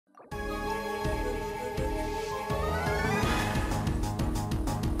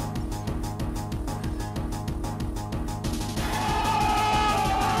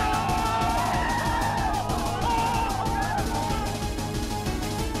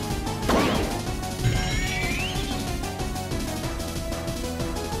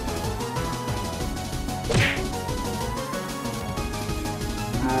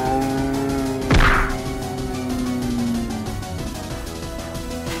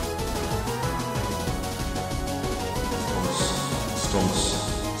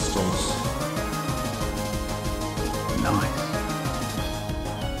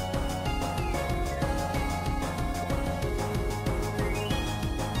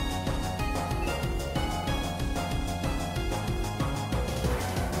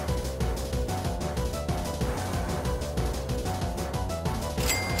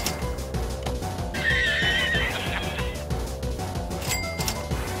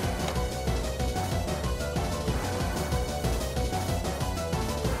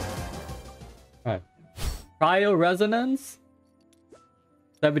Cryo Resonance.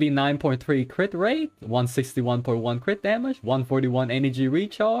 79.3 crit rate, 161.1 crit damage, 141 energy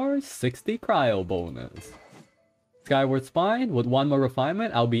recharge, 60 cryo bonus. Skyward Spine, with 1 more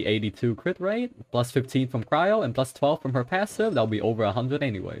refinement, I'll be 82 crit rate, plus 15 from cryo, and plus 12 from her passive, that'll be over 100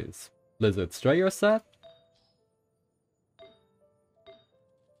 anyways. Blizzard Strayer set.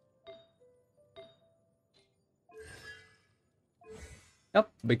 Yep,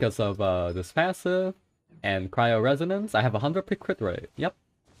 because of this passive and cryo resonance, I have 100 crit rate. Yep.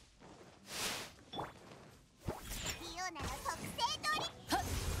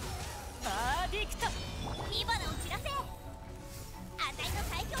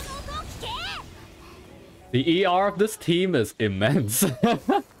 The ER of this team is immense.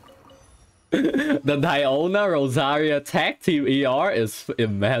 The Diona Rosaria tag team ER is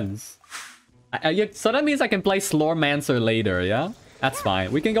immense. So that means I can play Slormancer later, yeah? That's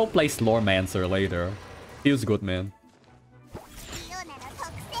fine. We can go play Slormancer later. Feels good, man.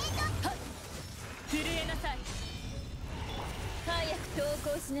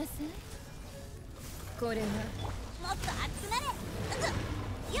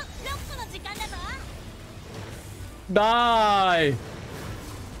 Die!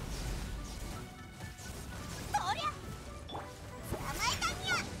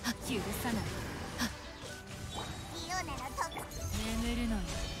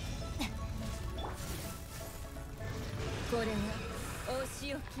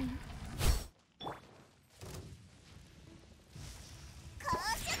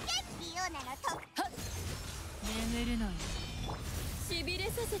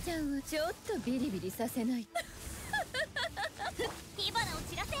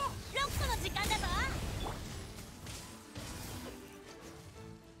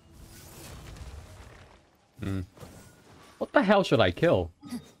 What the hell should I kill?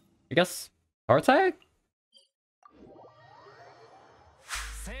 I guess Tartaglia?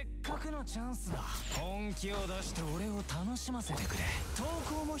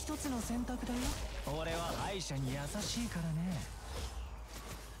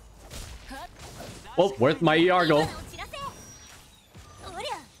 Oh, where'd my ER go?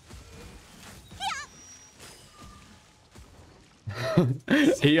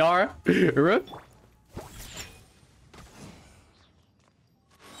 ER? Rip?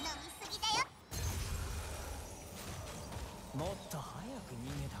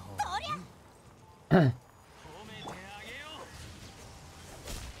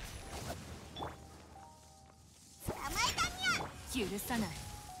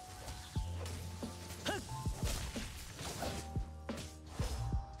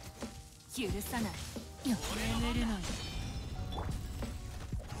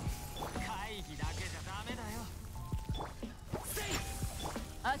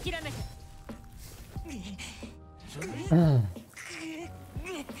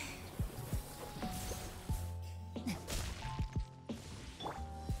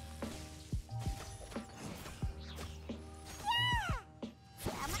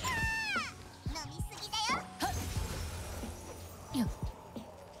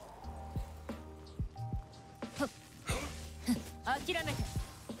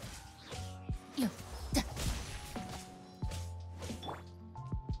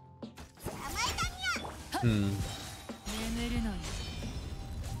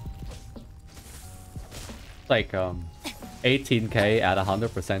 Like 18k at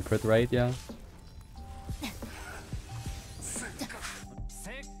 100% crit rate, yeah.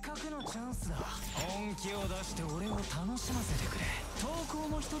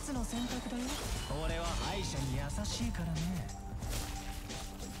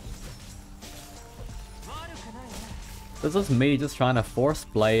 This is me just trying to force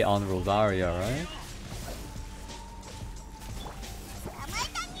play on Rosaria, right?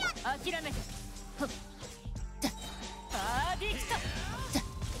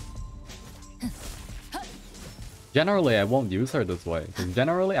 Generally, I won't use her this way, because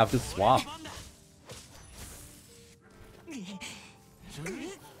generally I've just swapped.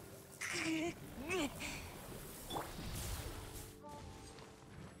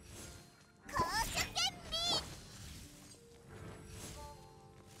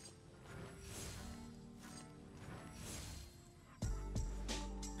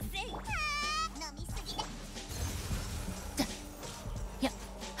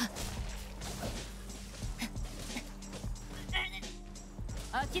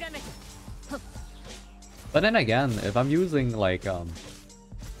 But then again, if I'm using like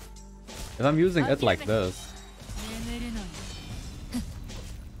if I'm using it like this,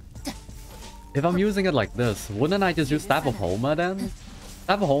 if I'm using it like this, wouldn't I just use Staff of Homa then?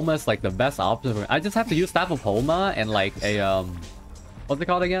 Staff of Homa is like the best option for me. I just have to use Staff of Homa and like a what's it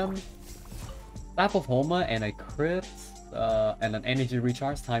called again? Staff of Homa and a crit and an energy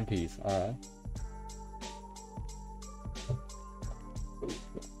recharge timepiece. Alright.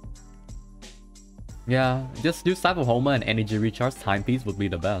 Yeah, just use Staff of Homa and energy recharge timepiece would be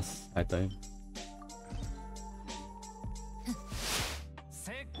the best, I think.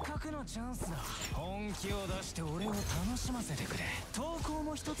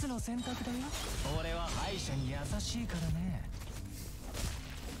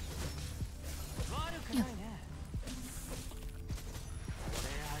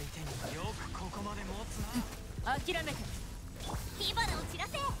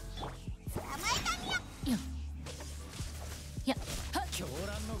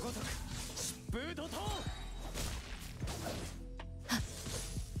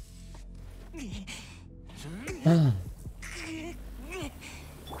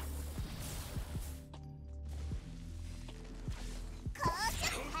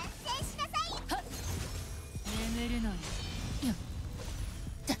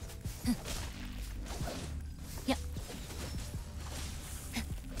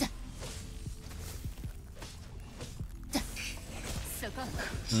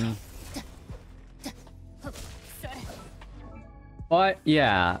 But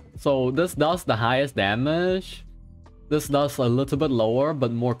yeah, so this does the highest damage. This does a little bit lower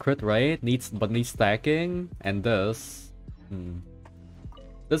but more crit rate, needs stacking, and this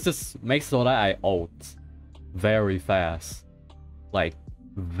this just makes so that I ult very fast. Like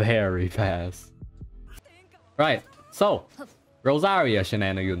very fast. Right, so Rosaria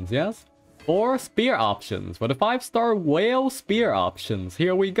shenanigans, yes? 4 spear options for the 5-star whale spear options.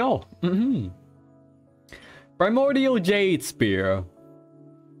 Here we go. Primordial Jade Spear.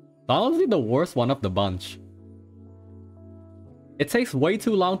 Honestly, the worst one of the bunch. It takes way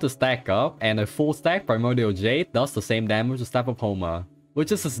too long to stack up, and a full stack Primordial Jade does the same damage as Staff of Homa,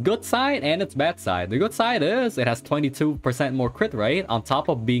 which is its good side and its bad side. The good side is it has 22% more crit rate on top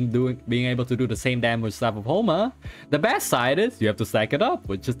of being able to do the same damage as Staff of Homa. The bad side is you have to stack it up,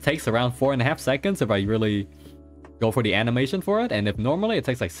 which just takes around 4.5 seconds if I really go for the animation for it, and if normally it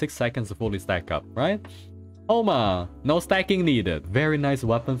takes like 6 seconds to fully stack up, right? Homa, no stacking needed. Very nice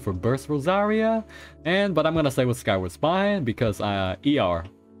weapon for burst Rosaria, but I'm gonna say with Skyward Spine because ER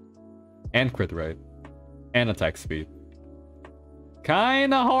and crit rate and attack speed.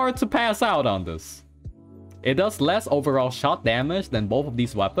 Kinda hard to pass out on this. It does less overall shot damage than both of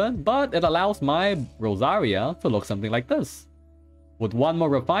these weapons, but it allows my Rosaria to look something like this. With one more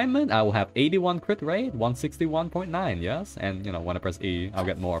refinement, I will have 81 crit rate, 161.9, yes? And, you know, when I press E, I'll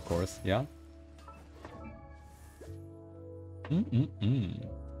get more, of course, yeah?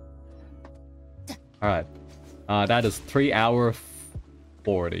 Alright. That is 3 hour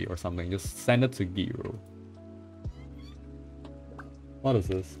 40 or something. Just send it to Giru. What is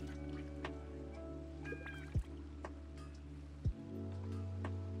this?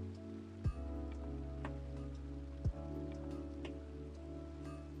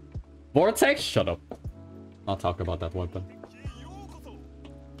 Vortex? Shut up. I'll talk about that weapon.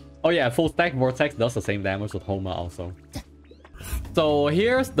 Oh yeah, full stack Vortex does the same damage with Homa also. So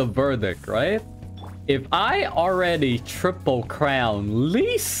here's the verdict, right? If I already triple crown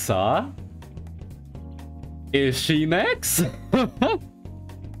Lisa, is she next?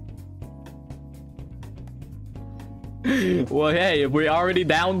 Well, hey, if we already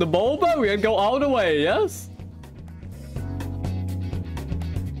down the Boba, we're gonna go all the way, yes?